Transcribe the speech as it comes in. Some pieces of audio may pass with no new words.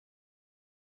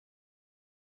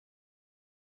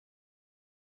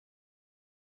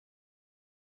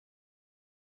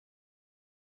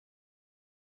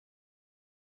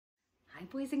Hi,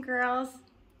 boys and girls.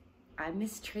 I'm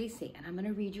Miss Tracy, and I'm going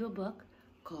to read you a book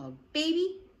called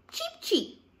Baby Cheep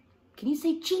Cheep. Can you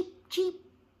say cheep, cheep,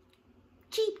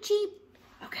 cheep, cheep?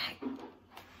 Okay.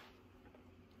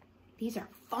 These are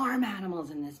farm animals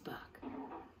in this book.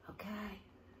 Okay.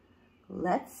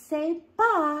 Let's say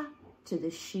ba to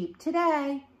the sheep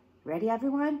today. Ready,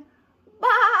 everyone?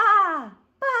 Ba,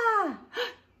 ba.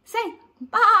 Say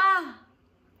ba.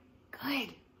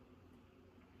 Good.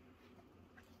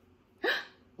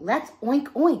 Let's oink,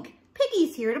 oink.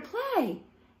 Piggy's here to play.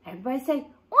 Everybody say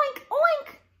oink,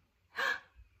 oink.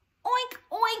 Oink,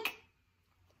 oink.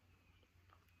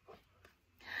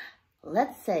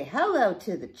 Let's say hello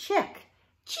to the chick.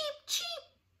 Cheep, cheep.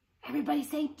 Everybody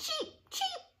say cheep,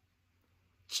 cheep.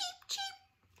 Cheep, cheep.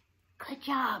 Good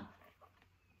job.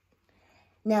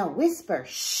 Now whisper,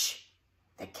 shh.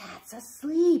 The cat's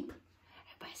asleep.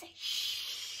 Everybody say shh.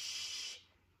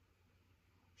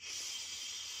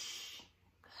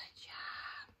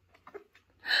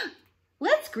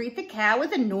 Let's greet the cow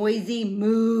with a noisy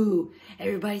moo.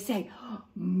 Everybody say,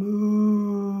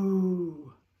 moo.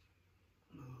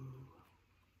 Moo.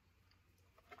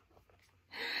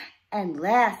 And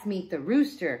last, meet the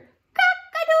rooster.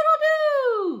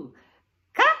 Cock-a-doodle-doo.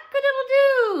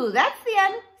 Cock-a-doodle-doo. That's the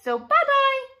end. So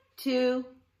bye-bye to,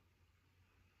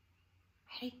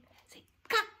 ready? Say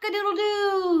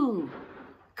cock-a-doodle-doo.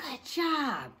 Good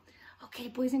job. Okay,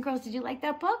 boys and girls, did you like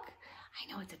that book? I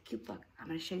know, it's a cute book. I'm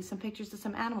going to show you some pictures of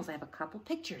some animals. I have a couple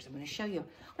pictures I'm going to show you.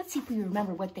 Let's see if we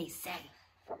remember what they say.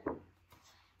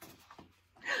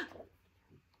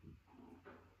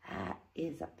 That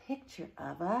is a picture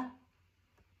of a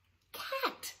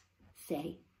cat.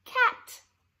 Say cat.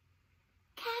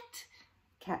 Cat.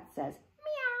 Cat says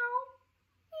meow,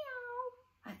 meow.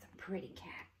 That's a pretty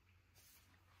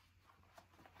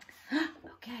cat.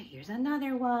 Okay, here's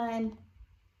another one.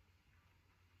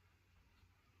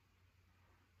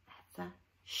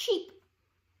 Sheep.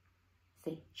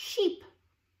 Say sheep.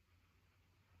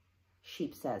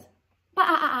 Sheep says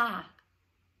ba.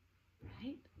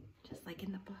 Right? Just like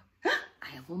in the book. I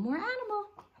have one more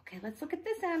animal. Okay, let's look at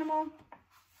this animal.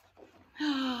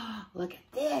 Look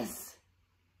at this.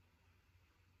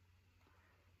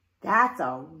 That's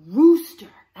a rooster.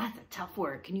 That's a tough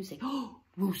word. Can you say, oh,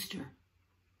 rooster?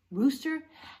 Rooster?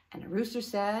 And a rooster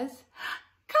says,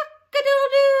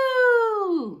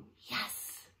 cock-a-doodle-doo. Yes.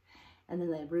 And then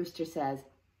the rooster says,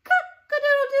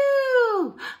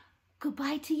 cock-a-doodle-doo.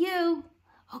 Goodbye to you.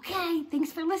 Okay,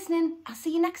 thanks for listening. I'll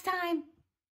see you next time.